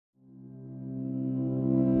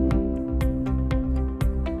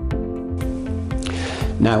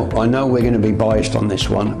Now, I know we're going to be biased on this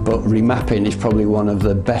one, but remapping is probably one of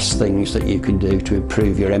the best things that you can do to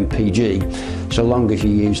improve your MPG, so long as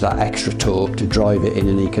you use that extra torque to drive it in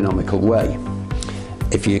an economical way.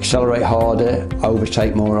 If you accelerate harder,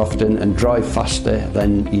 overtake more often and drive faster,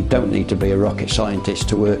 then you don't need to be a rocket scientist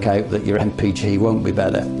to work out that your MPG won't be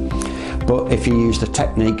better. But if you use the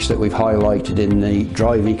techniques that we've highlighted in the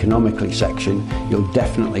drive economically section, you'll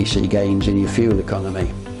definitely see gains in your fuel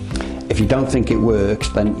economy. If you don't think it works,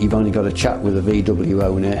 then you've only got to chat with a VW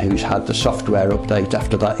owner who's had the software update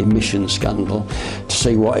after that emission scandal to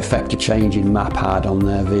see what effect a change in map had on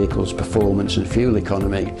their vehicle's performance and fuel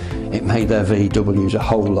economy. It made their VWs a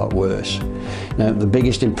whole lot worse. Now, the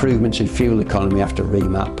biggest improvements in fuel economy after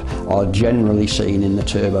Remap are generally seen in the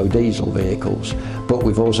turbo diesel vehicles, but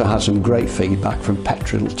we've also had some great feedback from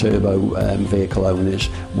petrol turbo vehicle owners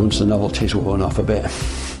once the novelty's worn off a bit.